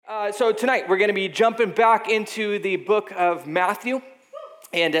So tonight we're going to be jumping back into the book of Matthew.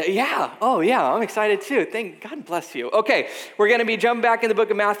 And I'm excited too. Thank God bless you. Okay, we're going to be jumping back in the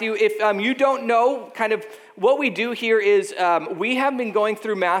book of Matthew. If you don't know, kind of what we do here is we have been going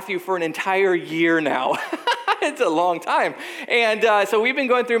through Matthew for an entire year now. It's a long time. And so we've been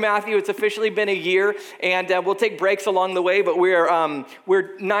going through Matthew. It's officially been a year, and we'll take breaks along the way, but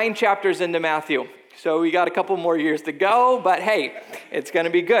we're 9 chapters into Matthew. So we got a couple more years to go, but hey, it's going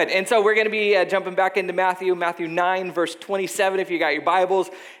to be good. And so we're going to be jumping back into Matthew 9, verse 27. If you got your Bibles,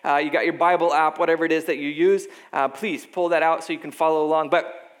 you got your Bible app, whatever it is that you use, please pull that out so you can follow along.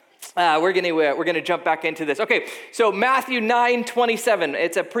 But we're going to jump back into this. Okay, so Matthew 9:27.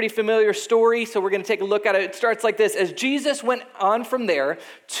 It's a pretty familiar story, so we're going to take a look at it. It starts like this: As Jesus went on from there,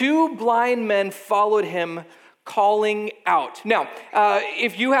 2 blind men followed him, calling out. Now,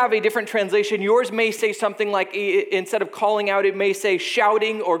 if you have a different translation, yours may say something like, instead of calling out, it may say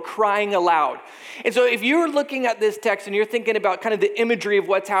shouting or crying aloud. And so if you're looking at this text and you're thinking about kind of the imagery of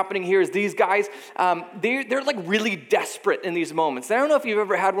what's happening here, is these guys, they're like really desperate in these moments. And I don't know if you've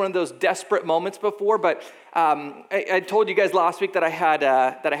ever had one of those desperate moments before, but I told you guys last week that I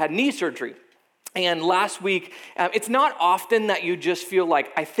had knee surgery. And last week, it's not often that you just feel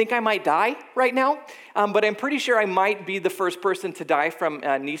like, I think I might die right now, but I'm pretty sure I might be the first person to die from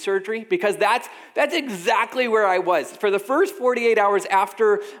knee surgery, because that's exactly where I was. For the first 48 hours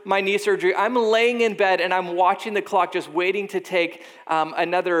after my knee surgery, I'm laying in bed and I'm watching the clock, just waiting to take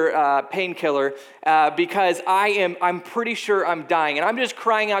another painkiller because I'm pretty sure I'm dying. And I'm just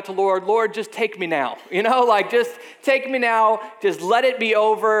crying out to Lord, just take me now. Just take me now. Just let it be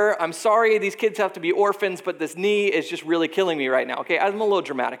over. I'm sorry these kids have to be orphans, but this knee is just really killing me right now. Okay, I'm a little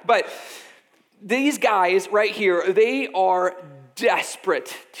dramatic. But these guys right here, they are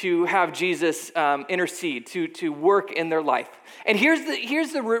desperate to have Jesus intercede, to work in their life. And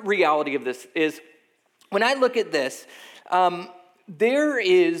here's the reality of this is, when I look at this, there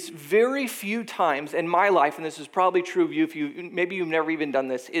is very few times in my life, and this is probably true of you, maybe you've never even done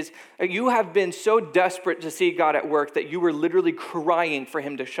this, is you have been so desperate to see God at work that you were literally crying for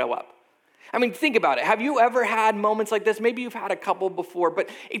him to show up. I mean, think about it. Have you ever had moments like this? Maybe you've had a couple before, but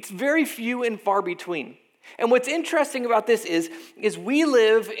it's very few and far between. And what's interesting about this is we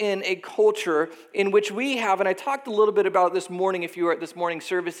live in a culture in which we have, and I talked a little bit about it this morning if you were at this morning's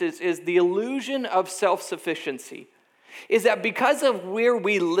services, is the illusion of self-sufficiency. Is that because of where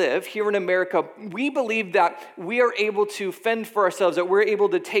we live here in America, we believe that we are able to fend for ourselves, that we're able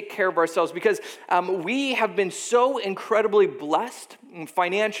to take care of ourselves, because we have been so incredibly blessed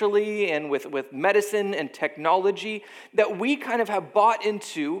financially and with medicine and technology that we kind of have bought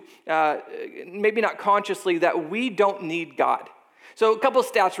into, maybe not consciously, that we don't need God. So a couple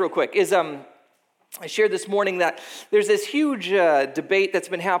of stats real quick is I shared this morning that there's this huge debate that's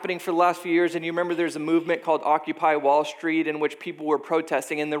been happening for the last few years, and you remember there's a movement called Occupy Wall Street in which people were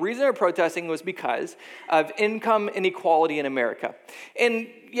protesting, and the reason they're protesting was because of income inequality in America. And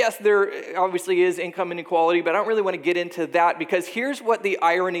yes, there obviously is income inequality, but I don't really want to get into that, because here's what the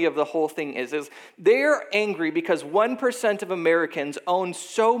irony of the whole thing is they're angry because 1% of Americans own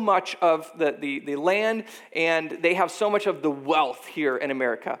so much of the land, and they have so much of the wealth here in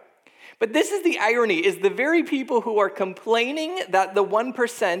America. But this is the irony, is the very people who are complaining that the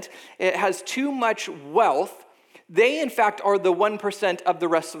 1% has too much wealth, they in fact are the 1% of the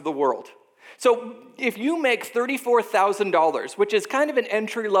rest of the world. So if you make $34,000, which is kind of an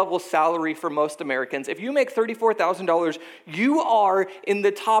entry-level salary for most Americans, if you make $34,000, you are in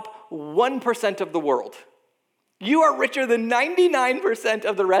the top 1% of the world. You are richer than 99%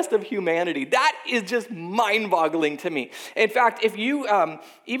 of the rest of humanity. That is just mind-boggling to me. In fact, if you,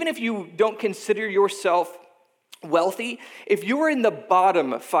 even if you don't consider yourself wealthy, if you are in the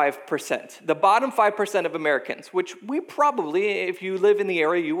bottom 5% of Americans, which we probably, if you live in the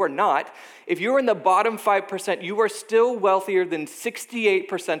area, you are not. If you're in the bottom 5%, you are still wealthier than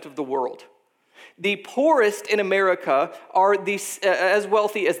 68% of the world. The poorest in America are as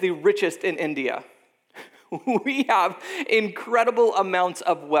wealthy as the richest in India. We have incredible amounts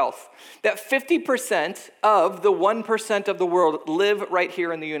of wealth. That 50% of the 1% of the world live right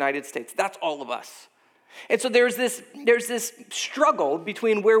here in the United States. That's all of us. And so there's this struggle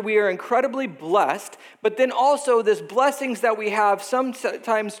between where we are incredibly blessed, but then also this blessings that we have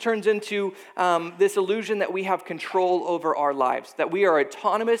sometimes turns into this illusion that we have control over our lives, that we are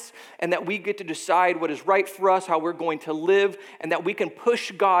autonomous and that we get to decide what is right for us, how we're going to live, and that we can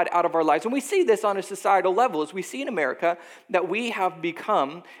push God out of our lives. And we see this on a societal level, as we see in America, that we have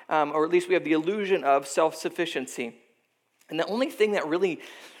become, or at least we have the illusion of self-sufficiency. And the only thing that really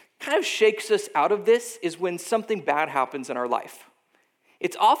kind of shakes us out of this is when something bad happens in our life.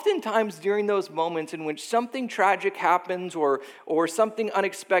 It's oftentimes during those moments in which something tragic happens or something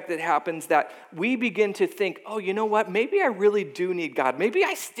unexpected happens that we begin to think, oh, you know what? Maybe I really do need God. Maybe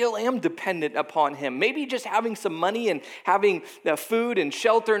I still am dependent upon him. Maybe just having some money and having the food and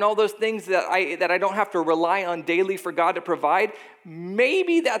shelter and all those things that I don't have to rely on daily for God to provide,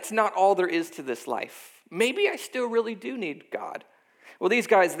 maybe that's not all there is to this life. Maybe I still really do need God. Well, these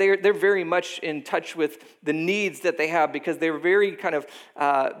guys, they're very much in touch with the needs that they have because they're very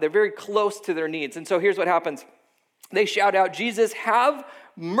they're very close to their needs. And so here's what happens. They shout out, Jesus, have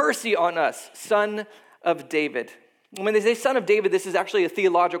mercy on us, Son of David. When they say Son of David, this is actually a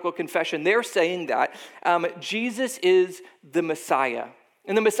theological confession. They're saying that Jesus is the Messiah.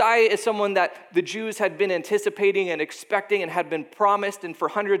 And the Messiah is someone that the Jews had been anticipating and expecting and had been promised, and for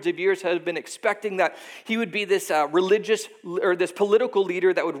hundreds of years had been expecting that he would be this religious or this political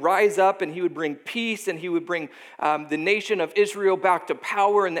leader that would rise up and he would bring peace and he would bring the nation of Israel back to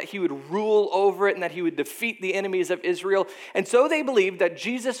power and that he would rule over it and that he would defeat the enemies of Israel. And so they believed that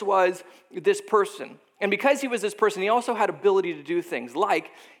Jesus was this person. And because he was this person, he also had ability to do things like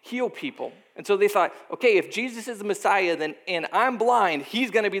heal people. And so they thought, okay, if Jesus is the Messiah, then and I'm blind,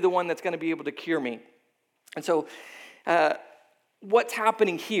 he's going to be the one that's going to be able to cure me. And so what's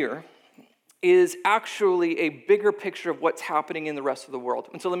happening here is actually a bigger picture of what's happening in the rest of the world.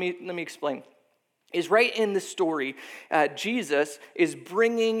 And so let me explain. Is right in the story, Jesus is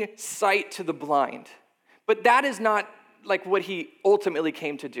bringing sight to the blind. But that is not like what he ultimately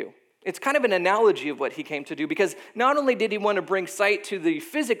came to do. It's kind of an analogy of what he came to do because not only did he want to bring sight to the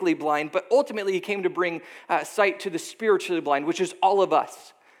physically blind, but ultimately he came to bring sight to the spiritually blind, which is all of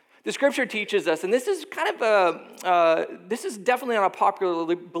us. The scripture teaches us, and this is this is definitely not a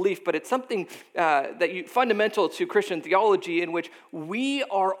popular belief, but it's something fundamental to Christian theology in which we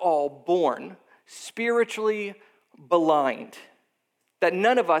are all born spiritually blind, that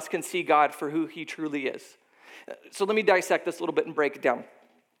none of us can see God for who he truly is. So let me dissect this a little bit and break it down.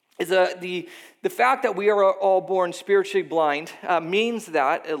 Is the fact that we are all born spiritually blind means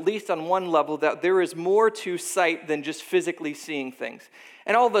that, at least on one level, that there is more to sight than just physically seeing things.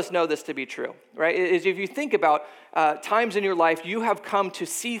 And all of us know this to be true, right? Is if you think about times in your life, you have come to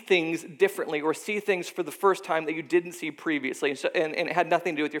see things differently or see things for the first time that you didn't see previously, and it had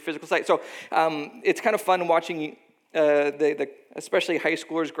nothing to do with your physical sight. So it's kind of fun watching especially high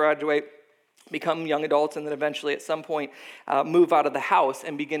schoolers graduate, become young adults, and then eventually at some point move out of the house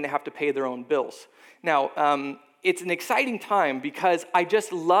and begin to have to pay their own bills. Now, it's an exciting time because I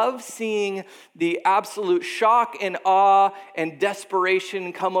just love seeing the absolute shock and awe and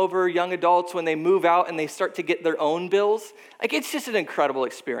desperation come over young adults when they move out and they start to get their own bills. Like, it's just an incredible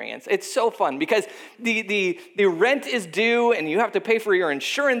experience. It's so fun because the rent is due and you have to pay for your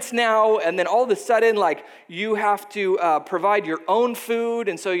insurance now, and then all of a sudden, like, you have to provide your own food,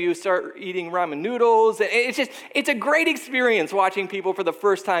 and so you start eating ramen noodles. It's a great experience watching people for the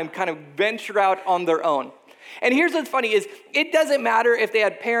first time kind of venture out on their own. And here's what's funny is it doesn't matter if they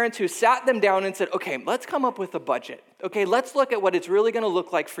had parents who sat them down and said, okay, let's come up with a budget. Okay, let's look at what it's really going to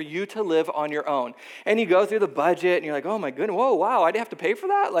look like for you to live on your own. And you go through the budget and you're like, oh my goodness, whoa, wow, I'd have to pay for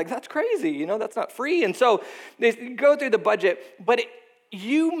that? Like, that's crazy, that's not free. And so they go through the budget, but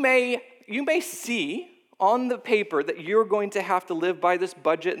you may see on the paper that you're going to have to live by this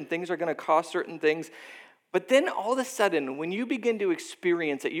budget and things are going to cost certain things. But then all of a sudden, when you begin to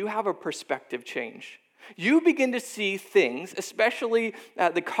experience it, you have a perspective change. You begin to see things, especially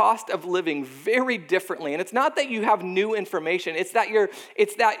the cost of living, very differently. And it's not that you have new information. It's that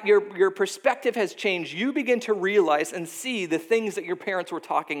your perspective has changed. You begin to realize and see the things that your parents were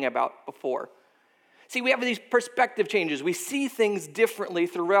talking about before. See, we have these perspective changes. We see things differently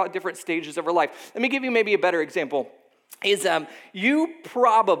throughout different stages of our life. Let me give you maybe a better example. You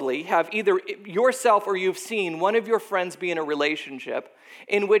probably have either yourself or you've seen one of your friends be in a relationship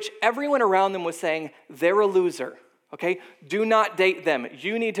in which everyone around them was saying, they're a loser, okay? Do not date them.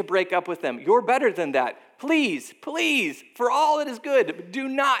 You need to break up with them. You're better than that. Please, for all it is good, do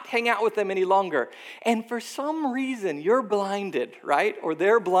not hang out with them any longer. And for some reason, you're blinded, right? Or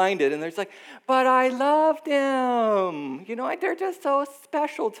they're blinded, and they're like, but I love them. They're just so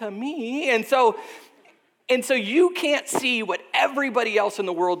special to me. And so you can't see what everybody else in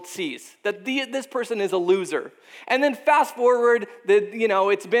the world sees, that this person is a loser. And then fast forward,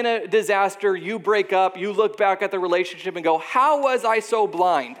 it's been a disaster, you break up, you look back at the relationship and go, how was I so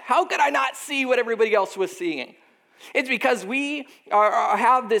blind? How could I not see what everybody else was seeing? It's because we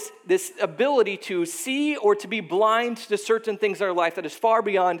have this ability to see or to be blind to certain things in our life that is far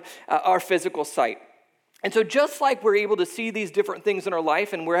beyond our physical sight. And so just like we're able to see these different things in our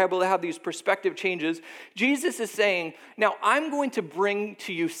life and we're able to have these perspective changes, Jesus is saying, now I'm going to bring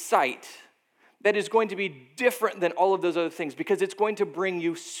to you sight that is going to be different than all of those other things because it's going to bring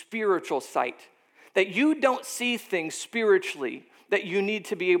you spiritual sight, that you don't see things spiritually that you need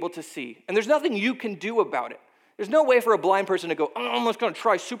to be able to see. And there's nothing you can do about it. There's no way for a blind person to go, I'm just going to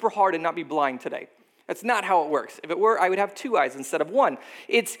try super hard and not be blind today. That's not how it works. If it were, I would have 2 eyes instead of 1.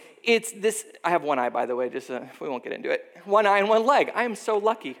 It's this, I have 1 eye, by the way, just we won't get into it. 1 eye and 1 leg. I am so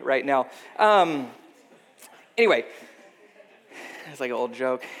lucky right now. Anyway, it's like an old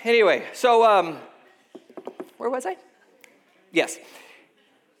joke. Anyway, so where was I? Yes.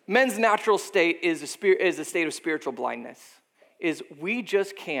 Men's natural state is a state of spiritual blindness. Is we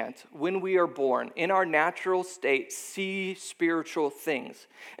just can't, when we are born, in our natural state, see spiritual things.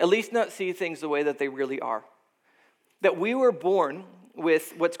 At least not see things the way that they really are. That we were born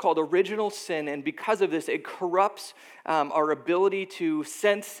with what's called original sin, and because of this, it corrupts our ability to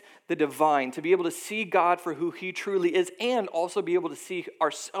sense the divine, to be able to see God for who he truly is, and also be able to see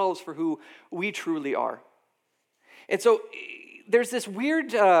ourselves for who we truly are. And so there's this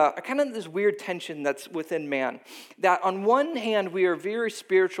weird, this weird tension that's within man, that on one hand, we are very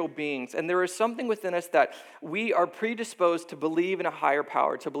spiritual beings, and there is something within us that we are predisposed to believe in a higher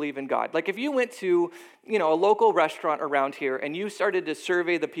power, to believe in God. Like if you went to, a local restaurant around here, and you started to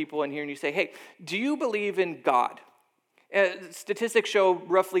survey the people in here, and you say, hey, do you believe in God? Statistics show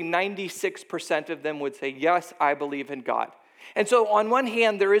roughly 96% of them would say, yes, I believe in God. And so on one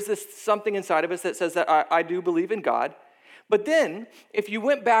hand, there is this something inside of us that says that I do believe in God. But then, if you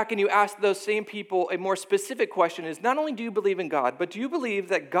went back and you asked those same people a more specific question is, not only do you believe in God, but do you believe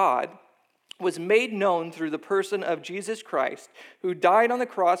that God was made known through the person of Jesus Christ, who died on the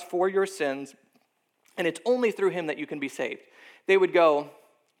cross for your sins, and it's only through him that you can be saved? They would go,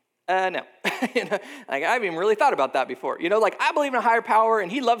 no. I haven't even really thought about that before. I believe in a higher power,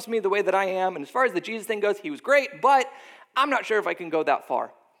 and he loves me the way that I am, and as far as the Jesus thing goes, he was great, but I'm not sure if I can go that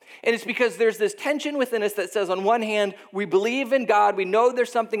far. And it's because there's this tension within us that says, on one hand, we believe in God, we know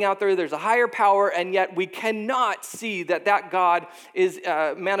there's something out there, there's a higher power, and yet we cannot see that God is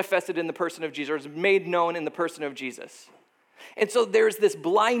manifested in the person of Jesus, or is made known in the person of Jesus. And so there's this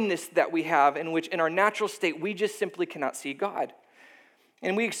blindness that we have in which, in our natural state, we just simply cannot see God.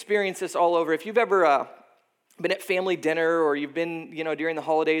 And we experience this all over. If you've ever been at family dinner, or you've been, during the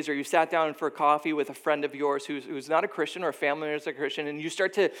holidays, or you sat down for coffee with a friend of yours who's not a Christian, or a family member who's a Christian, and you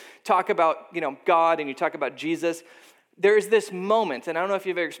start to talk about, God, and you talk about Jesus, there's this moment, and I don't know if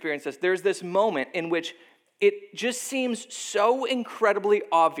you've ever experienced this, there's this moment in which it just seems so incredibly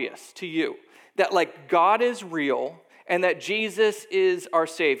obvious to you that, God is real, and that Jesus is our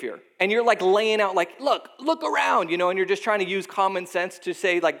Savior. And you're laying out look around, and you're just trying to use common sense to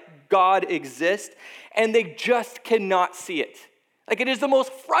say God exists, and they just cannot see it. It is the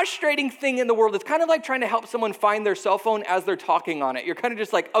most frustrating thing in the world. It's kind of like trying to help someone find their cell phone as they're talking on it. You're kind of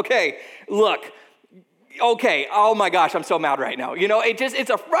just okay, look, okay, oh my gosh, I'm so mad right now. It's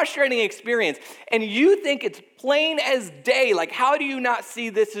a frustrating experience. And you think it's plain as day. How do you not see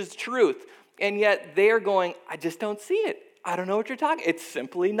this as truth? And yet they're going, I just don't see it. I don't know what you're talking. It's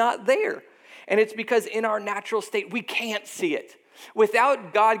simply not there. And it's because in our natural state, we can't see it.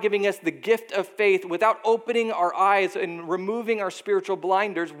 Without God giving us the gift of faith, without opening our eyes and removing our spiritual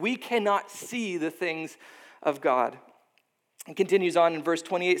blinders, we cannot see the things of God. It continues on in verse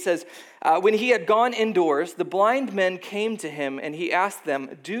 28, it says, when he had gone indoors, the blind men came to him, and he asked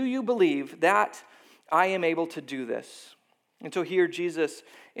them, do you believe that I am able to do this? And so here Jesus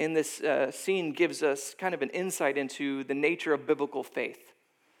in this scene gives us kind of an insight into the nature of biblical faith.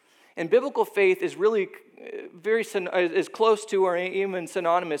 And biblical faith is really is close to or even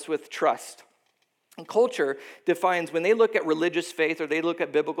synonymous with trust. And culture defines, when they look at religious faith or they look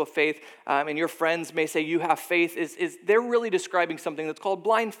at biblical faith, and your friends may say you have faith, is they're really describing something that's called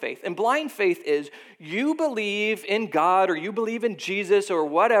blind faith. And blind faith is you believe in God or you believe in Jesus or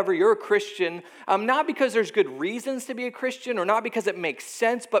whatever, you're a Christian, not because there's good reasons to be a Christian or not because it makes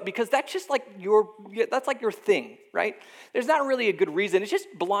sense, but because that's just your thing, right? There's not really a good reason. It's just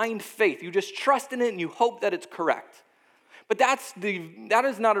blind faith. You just trust in it and you hope that it's correct. But that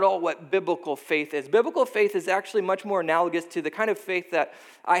is not at all what biblical faith is. Biblical faith is actually much more analogous to the kind of faith that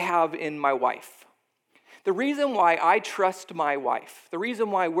I have in my wife. The reason why I trust my wife, the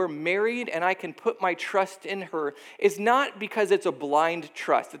reason why we're married and I can put my trust in her is not because it's a blind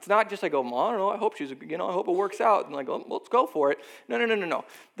trust. It's not just I don't know, I hope I hope it works out, and let's go for it. No.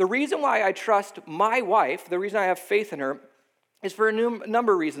 The reason why I trust my wife, the reason I have faith in her, is for a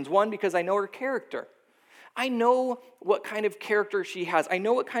number of reasons. One, because I know her character. I know what kind of character she has. I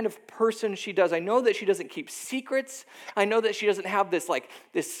know what kind of person she does. I know that she doesn't keep secrets. I know that she doesn't have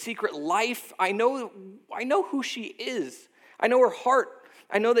this secret life. I know who she is. I know her heart.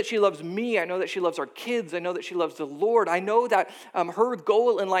 I know that she loves me. I know that she loves our kids. I know that she loves the Lord. I know that her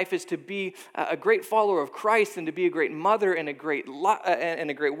goal in life is to be a great follower of Christ and to be a great mother and a great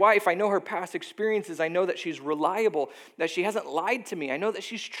wife. I know her past experiences. I know that she's reliable, that she hasn't lied to me. I know that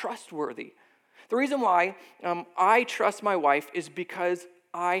she's trustworthy. The reason why I trust my wife is because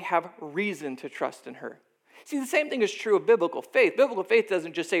I have reason to trust in her. See, the same thing is true of biblical faith. Biblical faith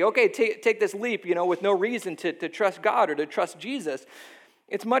doesn't just say, okay, take this leap, with no reason to trust God or to trust Jesus.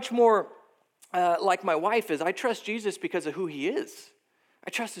 It's much more like my wife is. I trust Jesus because of who he is. I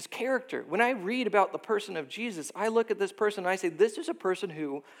trust his character. When I read about the person of Jesus, I look at this person and I say, this is a person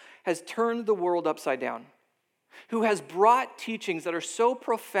who has turned the world upside down, who has brought teachings that are so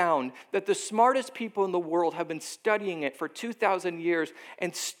profound that the smartest people in the world have been studying it for 2,000 years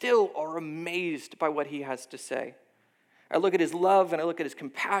and still are amazed by what he has to say. I look at his love and I look at his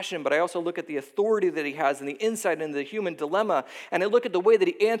compassion, but I also look at the authority that he has and the insight into the human dilemma, and I look at the way that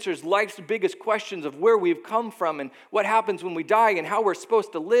he answers life's biggest questions of where we've come from and what happens when we die and how we're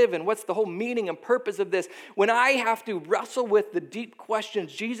supposed to live and what's the whole meaning and purpose of this. When I have to wrestle with the deep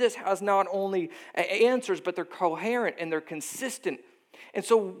questions, Jesus has not only answers, but they're coherent and they're consistent. And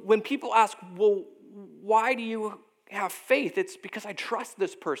so when people ask, well, why do you have faith? It's because I trust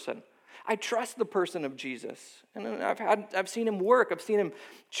this person. I trust the person of Jesus, and I've seen him work. I've seen him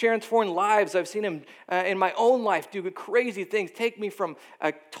transform lives. I've seen him in my own life do crazy things, take me from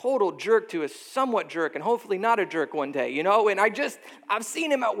a total jerk to a somewhat jerk, and hopefully not a jerk one day. And I've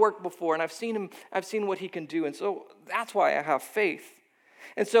seen him at work before, and I've seen what he can do, and so that's why I have faith.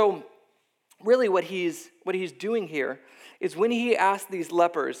 And so, really, what he's doing here is when he asked these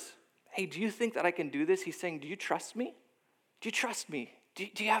lepers, "Hey, do you think that I can do this?" He's saying, "Do you trust me? Do you trust me?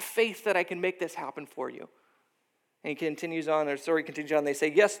 Do you have faith that I can make this happen for you?" And he continues on. They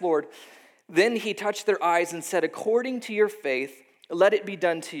say, "Yes, Lord." Then he touched their eyes and said, "According to your faith, let it be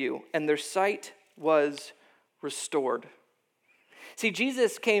done to you." And their sight was restored. See,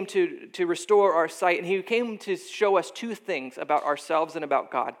 Jesus came to restore our sight, and he came to show us two things about ourselves and about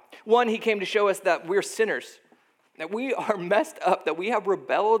God. One, he came to show us that we're sinners, that we are messed up, that we have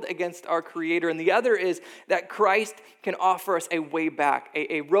rebelled against our Creator. And the other is that Christ can offer us a way back,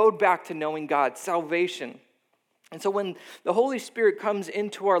 a road back to knowing God, salvation. And so when the Holy Spirit comes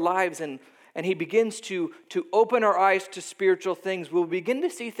into our lives and he begins to open our eyes to spiritual things, we'll begin to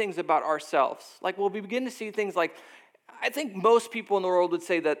see things about ourselves. Like we'll begin to see things like, I think most people in the world would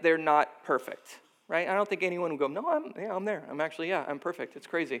say that they're not perfect, right? I don't think anyone would go, "No, I'm there. I'm perfect. It's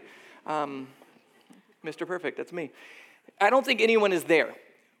crazy. Mr. Perfect, that's me." I don't think anyone is there.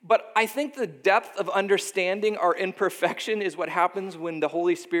 But I think the depth of understanding our imperfection is what happens when the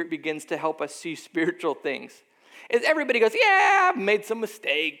Holy Spirit begins to help us see spiritual things. Everybody goes, "Yeah, I've made some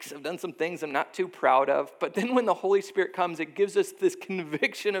mistakes. I've done some things I'm not too proud of." But then when the Holy Spirit comes, it gives us this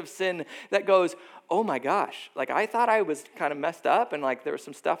conviction of sin that goes, "Oh my gosh, I thought I was kind of messed up and there was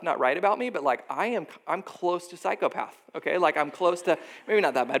some stuff not right about me, but I'm close to psychopath, okay? I'm close to, maybe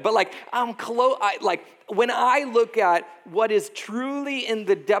not that bad, but I'm close. When I look at what is truly in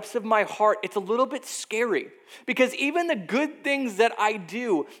the depths of my heart, it's a little bit scary because even the good things that I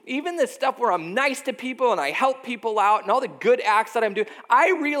do, even the stuff where I'm nice to people and I help people out and all the good acts that I'm doing, I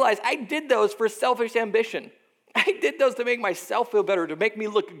realize I did those for selfish ambition. I did those to make myself feel better, to make me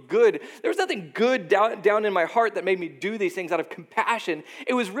look good. There was nothing good down in my heart that made me do these things out of compassion.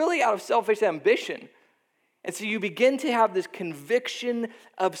 It was really out of selfish ambition. And so you begin to have this conviction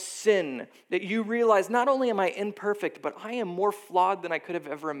of sin that you realize not only am I imperfect, but I am more flawed than I could have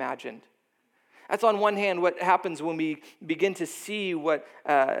ever imagined. That's on one hand what happens when we begin to see we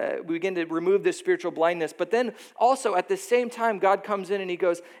begin to remove this spiritual blindness. But then also at the same time, God comes in and he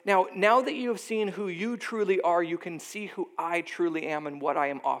goes, now that you have seen who you truly are, you can see who I truly am and what I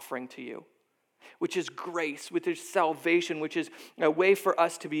am offering to you, which is grace, which is salvation, which is a way for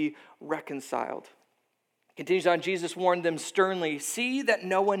us to be reconciled. Continues on, Jesus warned them sternly, "See that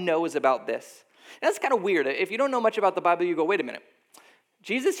no one knows about this." And that's kind of weird. If you don't know much about the Bible, you go, wait a minute.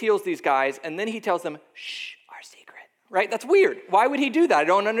 Jesus heals these guys, and then he tells them, "Shh, our secret," right? That's weird. Why would he do that? I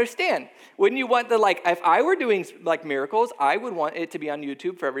don't understand. Wouldn't you want if I were doing miracles, I would want it to be on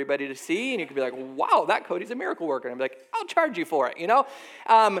YouTube for everybody to see, and you could be like, "Wow, that Cody's a miracle worker." And I'd be like, "I'll charge you for it,"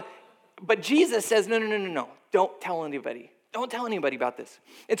 But Jesus says, no, don't tell anybody. Don't tell anybody about this.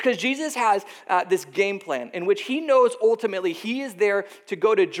 It's because Jesus has this game plan in which he knows ultimately he is there to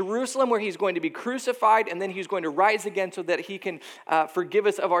go to Jerusalem where he's going to be crucified and then he's going to rise again so that he can forgive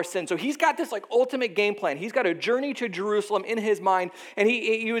us of our sins. So he's got this like ultimate game plan. He's got a journey to Jerusalem in his mind, and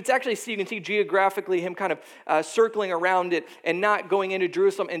you would actually see, you can see geographically him kind of circling around it and not going into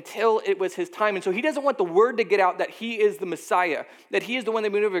Jerusalem until it was his time. And so he doesn't want the word to get out that he is the Messiah, that he is the one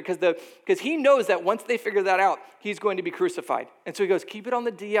that moved over, because he knows that once they figure that out, he's going to be crucified. And so he goes, keep it on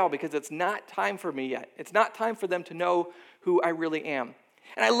the DL because it's not time for me yet. It's not time for them to know who I really am.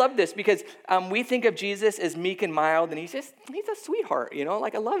 And I love this because we think of Jesus as meek and mild, and he's a sweetheart,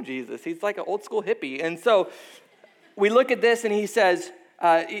 like I love Jesus. He's like an old school hippie. And so we look at this and he says,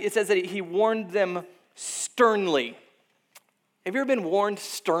 it says that he warned them sternly. Have you ever been warned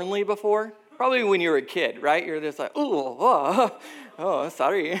sternly before? Probably when you were a kid, right? You're just like, oh,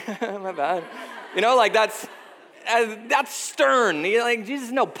 sorry, my bad. Like that's stern. Like Jesus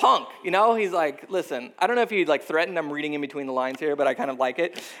is no punk, He's like, listen, I don't know if he threatened. I'm reading in between the lines here, but I kind of like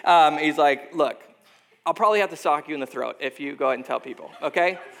it. He's like, look, I'll probably have to sock you in the throat if you go ahead and tell people,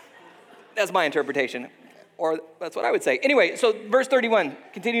 okay? That's my interpretation, or that's what I would say. Anyway, so verse 31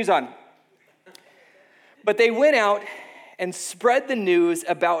 continues on. But they went out and spread the news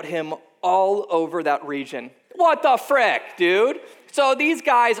about him all over that region. What the frick, dude? So these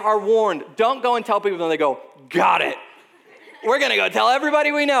guys are warned, don't go and tell people, and they go, got it. We're going to go tell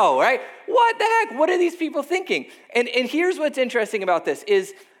everybody we know, right? What the heck? What are these people thinking? And here's what's interesting about this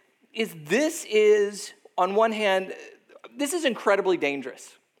is this is, on one hand, this is incredibly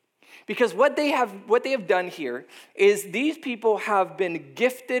dangerous. Because what they have done here is these people have been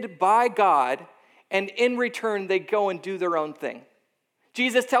gifted by God, and in return, they go and do their own thing.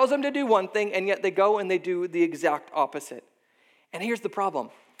 Jesus tells them to do one thing, and yet they go and they do the exact opposite. And here's the problem.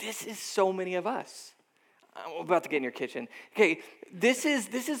 This is so many of us. I'm about to get in your kitchen. Okay, this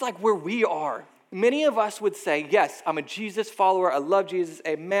is like where we are. Many of us would say, yes, I'm a Jesus follower. I love Jesus.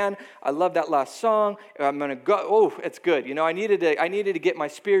 Amen. I love that last song. I'm going to go. Oh, it's good. I needed to get my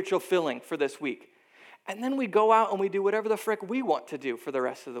spiritual filling for this week. And then we go out and we do whatever the frick we want to do for the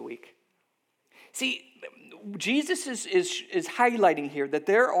rest of the week. See, Jesus is highlighting here that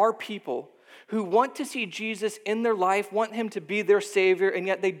there are people who want to see Jesus in their life, want him to be their Savior, and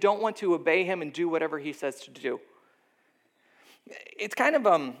yet they don't want to obey him and do whatever he says to do. It's kind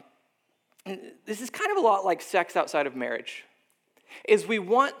of, this is kind of a lot like sex outside of marriage, is we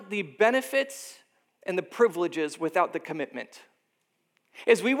want the benefits and the privileges without the commitment.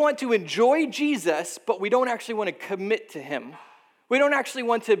 Is we want to enjoy Jesus, but we don't actually want to commit to him. We don't actually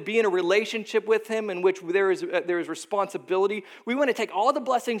want to be in a relationship with him in which there is responsibility. We want to take all the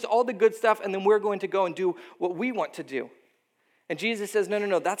blessings, all the good stuff, and then we're going to go and do what we want to do. And Jesus says,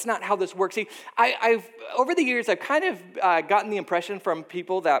 no, that's not how this works. See, I've over the years, I've kind of gotten the impression from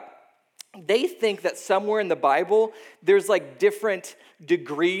people that they think that somewhere in the Bible, there's like different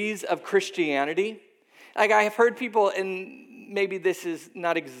degrees of Christianity. Like I have heard people, and maybe this is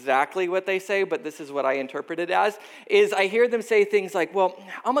not exactly what they say, but this is what I interpret it as, is I hear them say things like, well,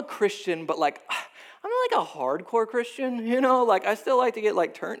 I'm a Christian, but like, I'm not like a hardcore Christian, like I still like to get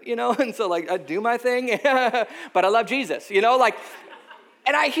like turned, and so like I do my thing, but I love Jesus, and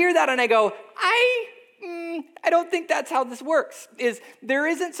I hear that and I go, I don't think that's how this works. There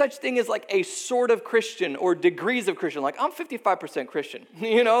isn't such thing as like a sort of Christian or degrees of Christian. Like I'm 55% Christian,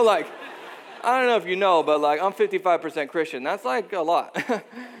 like, I don't know if you know, but like I'm 55% Christian. That's like a lot.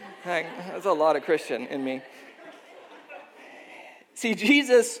 That's a lot of Christian in me. See,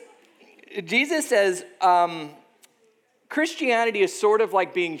 Jesus says Christianity is sort of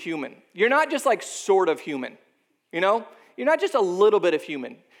like being human. You're not just like sort of human, You're not just a little bit of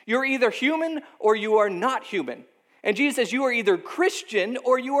human. You're either human or you are not human. And Jesus says you are either Christian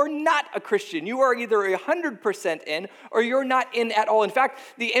or you are not a Christian. You are either 100% in or you're not in at all. In fact,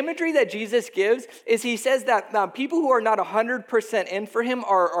 the imagery that Jesus gives is he says that people who are not 100% in for him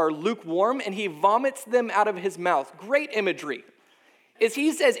are lukewarm, and he vomits them out of his mouth. Great imagery. Is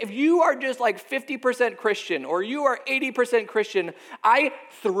he says, if you are just like 50% Christian or you are 80% Christian, I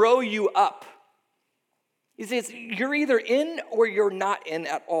throw you up. He says, you're either in or you're not in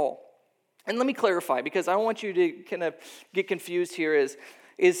at all. And let me clarify, because I don't want you to kind of get confused here,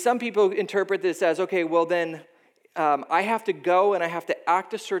 is some people interpret this as, okay, well then I have to go and I have to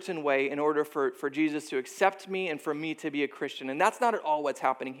act a certain way in order for Jesus to accept me and for me to be a Christian. And that's not at all what's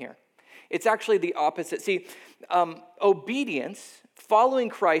happening here. It's actually the opposite. See, obedience, following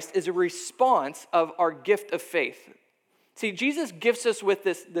Christ, is a response of our gift of faith. See, Jesus gifts us with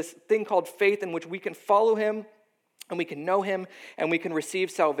this thing called faith in which we can follow him and we can know him and we can receive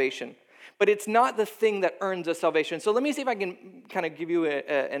salvation. but it's not the thing that earns us salvation. So let me see if I can kind of give you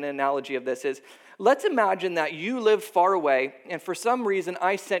an analogy of this. Is let's imagine that you live far away, and for some reason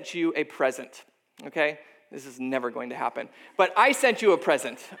I sent you a present, okay? This is never going to happen. But I sent you a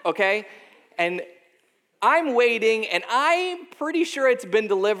present, okay? And I'm waiting, and I'm pretty sure it's been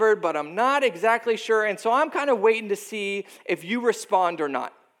delivered, but I'm not exactly sure. And so I'm kind of waiting to see if you respond or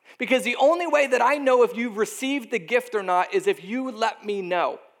not. Because the only way that I know if you've received the gift or not is if you let me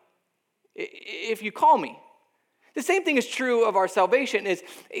know, if you call me. The same thing is true of our salvation, is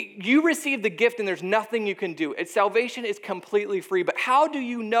you receive the gift and there's nothing you can do. Salvation is completely free. But how do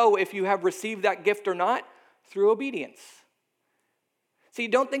you know if you have received that gift or not? Through obedience. See,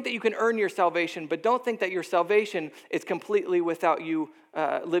 don't think that you can earn your salvation, but don't think that your salvation is completely without you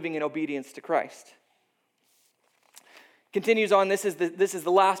living in obedience to Christ. Continues on, this is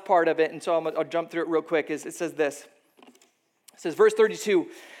the last part of it, and so I'll jump through it real quick. It says this. It says, verse 32,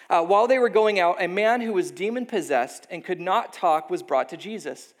 while they were going out, a man who was demon-possessed and could not talk was brought to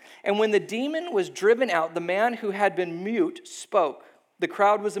Jesus. And when the demon was driven out, the man who had been mute spoke. The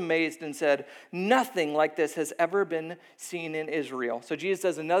crowd was amazed and said, nothing like this has ever been seen in Israel. So Jesus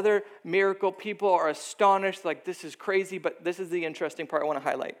does another miracle. People are astonished, like this is crazy, but this is the interesting part I want to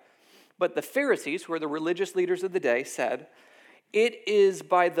highlight. But the Pharisees, who are the religious leaders of the day, said, it is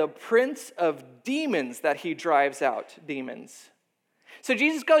by the prince of demons that he drives out demons. So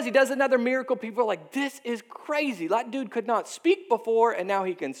Jesus goes, he does another miracle. People are like, this is crazy. That dude could not speak before, and now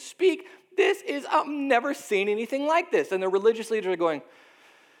he can speak. I've never seen anything like this. And the religious leaders are going,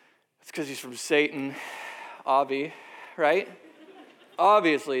 it's because he's from Satan, Avi, right?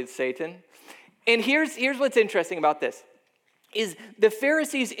 Obviously it's Satan. And here's what's interesting about this, is the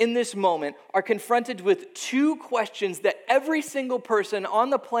Pharisees in this moment are confronted with two questions that every single person on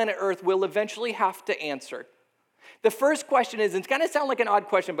the planet Earth will eventually have to answer. The first question is, and it's going to sound like an odd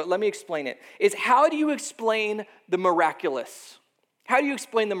question, but let me explain it, is how do you explain the miraculous? How do you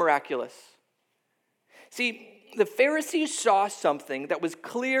explain the miraculous? See, the Pharisees saw something that was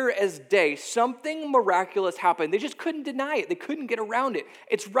clear as day. Something miraculous happened. They just couldn't deny it. They couldn't get around it.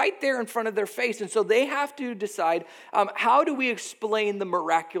 It's right there in front of their face. And so they have to decide, how do we explain the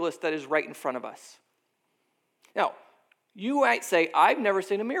miraculous that is right in front of us? Now, you might say, I've never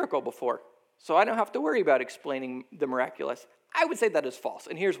seen a miracle before, so I don't have to worry about explaining the miraculous. I would say that is false,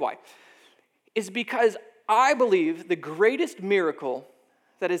 and here's why. It's because I believe the greatest miracle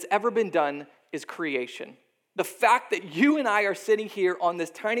that has ever been done is creation. The fact that you and I are sitting here on this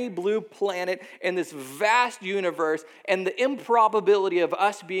tiny blue planet in this vast universe, and the improbability of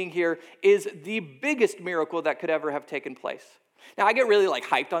us being here is the biggest miracle that could ever have taken place. Now, I get really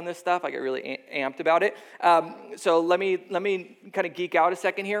hyped on this stuff. I get really amped about it. So let me kind of geek out a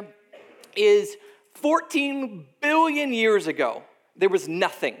second here. Is 14 billion years ago, there was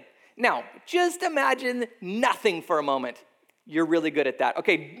nothing. Now, just imagine nothing for a moment. You're really good at that.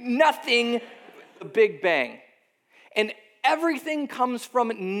 Okay, nothing, the Big Bang. And everything comes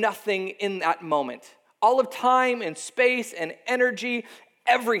from nothing in that moment. All of time and space and energy,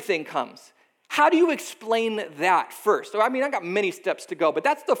 everything comes. How do you explain that first? So, I got many steps to go, but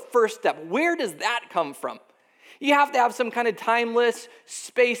that's the first step. Where does that come from? You have to have some kind of timeless,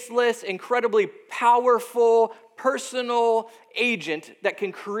 spaceless, incredibly powerful, personal agent that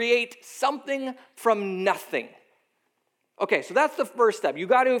can create something from nothing. Okay, so that's the first step. You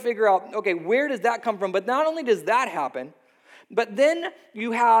got to figure out, okay, where does that come from? But not only does that happen, but then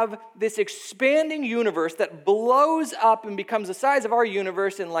you have this expanding universe that blows up and becomes the size of our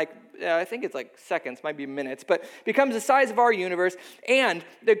universe in I think it's seconds, might be minutes, but becomes the size of our universe. And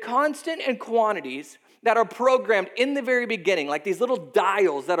the constant and quantities that are programmed in the very beginning, like these little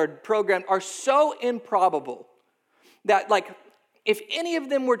dials that are programmed, are so improbable that if any of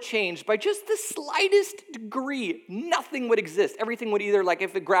them were changed by just the slightest degree, nothing would exist. Everything would either,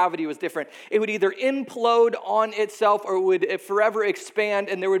 if the gravity was different, it would either implode on itself or would forever expand,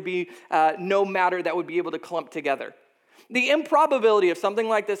 and there would be no matter that would be able to clump together. The improbability of something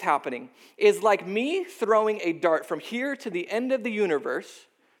like this happening is like me throwing a dart from here to the end of the universe,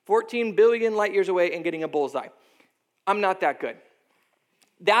 14 billion light years away, and getting a bullseye. I'm not that good.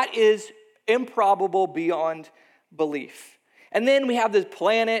 That is improbable beyond belief. And then we have this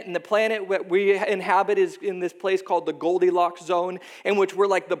planet, and the planet we inhabit is in this place called the Goldilocks zone, in which we're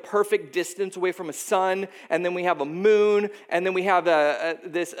the perfect distance away from a sun, and then we have a moon, and then we have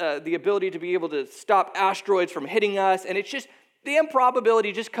the ability to be able to stop asteroids from hitting us, and it's just The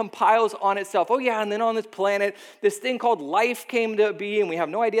improbability just compiles on itself. Oh yeah, and then on this planet, this thing called life came to be, and we have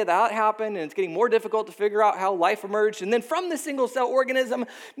no idea how it happened, and it's getting more difficult to figure out how life emerged. And then from the single-cell organism,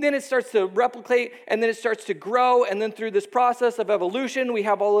 then it starts to replicate, and then it starts to grow, and then through this process of evolution, we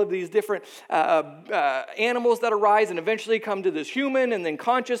have all of these different animals that arise and eventually come to this human, and then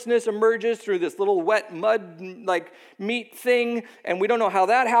consciousness emerges through this little wet mud like meat thing, and we don't know how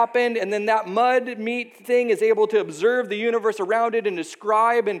that happened, and then that mud meat thing is able to observe the universe around it and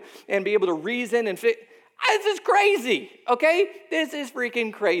describe and be able to reason and fit. This is crazy, okay? This is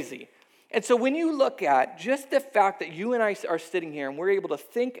freaking crazy. And so when you look at just the fact that you and I are sitting here and we're able to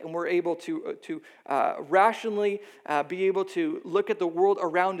think and we're able to rationally be able to look at the world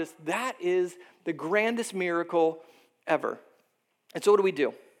around us, that is the grandest miracle ever. And so what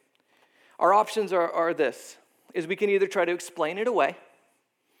do? Our options are this, is we can either try to explain it away.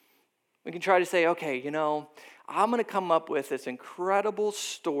 We can try to say, okay, I'm going to come up with this incredible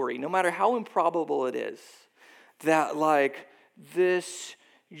story, no matter how improbable it is, that like this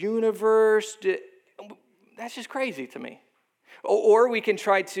universe, that's just crazy to me. Or we can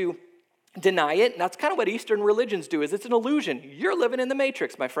try to deny it, and that's kind of what Eastern religions do, is it's an illusion. You're living in the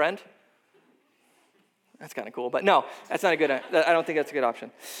Matrix, my friend. That's kind of cool, but no, that's not a good, I don't think that's a good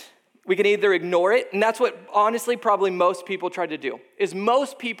option. We can either ignore it, and that's what, honestly, probably most people try to do, is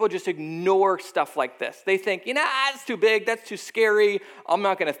most people just ignore stuff like this. They think, that's too big, that's too scary, I'm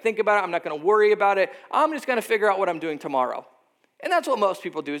not going to think about it, I'm not going to worry about it, I'm just going to figure out what I'm doing tomorrow. And that's what most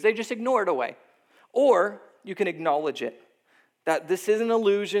people do, is they just ignore it away. Or you can acknowledge it, that this is an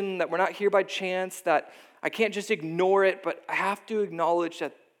illusion, that we're not here by chance, that I can't just ignore it, but I have to acknowledge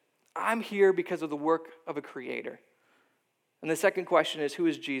that I'm here because of the work of a creator. And the second question is, who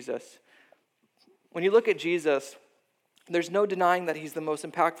is Jesus? When you look at Jesus, there's no denying that he's the most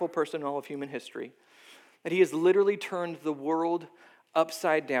impactful person in all of human history, that he has literally turned the world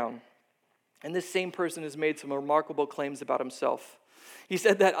upside down. And this same person has made some remarkable claims about himself. He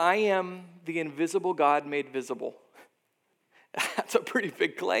said that I am the invisible God made visible. That's a pretty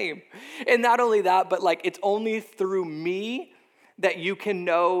big claim. And not only that, but it's only through me that you can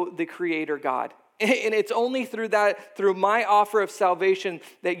know the Creator God. And it's only through my offer of salvation,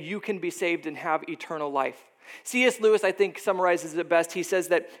 that you can be saved and have eternal life. C.S. Lewis, I think, summarizes it best. He says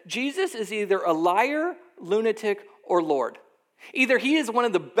that Jesus is either a liar, lunatic, or Lord. Either he is one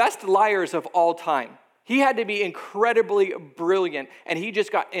of the best liars of all time. He had to be incredibly brilliant, and he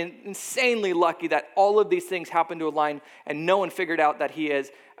just got insanely lucky that all of these things happened to align, and no one figured out that he's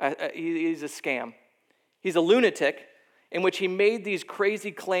a scam. He's a lunatic, in which he made these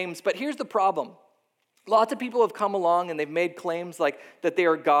crazy claims. But here's the problem. Lots of people have come along and they've made claims like that they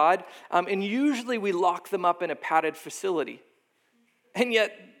are God, and usually we lock them up in a padded facility. And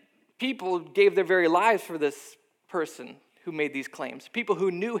yet people gave their very lives for this person who made these claims. People who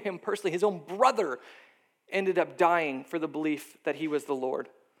knew him personally, his own brother, ended up dying for the belief that he was the Lord.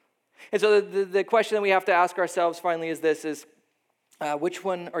 And so the question that we have to ask ourselves finally is this, which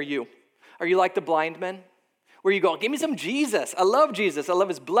one are you? Are you like the blind men? Where you go, give me some Jesus. I love Jesus. I love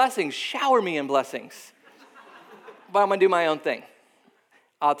his blessings. Shower me in blessings. But I'm going to do my own thing.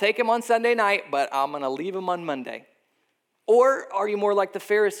 I'll take him on Sunday night, but I'm going to leave him on Monday. Or are you more like the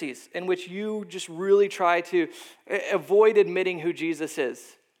Pharisees, in which you just really try to avoid admitting who Jesus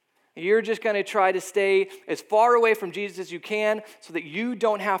is? You're just going to try to stay as far away from Jesus as you can so that you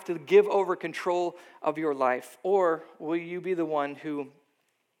don't have to give over control of your life. Or will you be the one who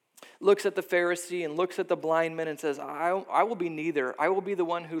looks at the Pharisee and looks at the blind men and says, I will be neither. I will be the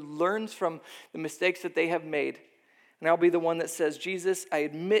one who learns from the mistakes that they have made. And I'll be the one that says, Jesus, I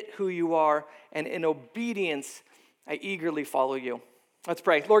admit who you are, and in obedience, I eagerly follow you. Let's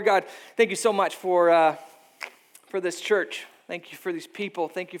pray. Lord God, thank you so much for this church. Thank you for these people.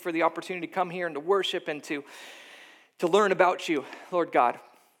 Thank you for the opportunity to come here and to worship and to learn about you, Lord God.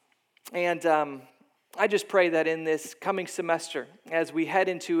 And I just pray that in this coming semester, as we head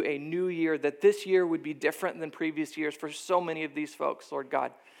into a new year, that this year would be different than previous years for so many of these folks, Lord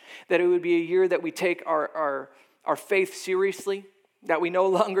God. That it would be a year that we take our faith seriously, that we no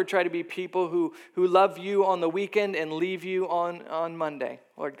longer try to be people who love you on the weekend and leave you on Monday,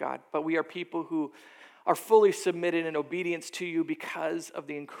 Lord God. But we are people who are fully submitted in obedience to you because of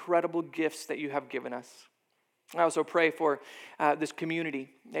the incredible gifts that you have given us. I also pray for this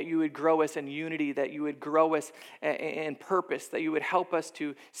community, that you would grow us in unity, that you would grow us in purpose, that you would help us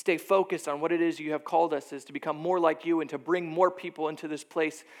to stay focused on what it is you have called us, is to become more like you and to bring more people into this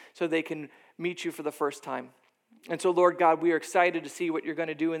place so they can meet you for the first time. And so, Lord God, we are excited to see what you're going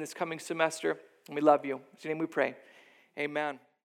to do in this coming semester, and we love you. In your name we pray. Amen.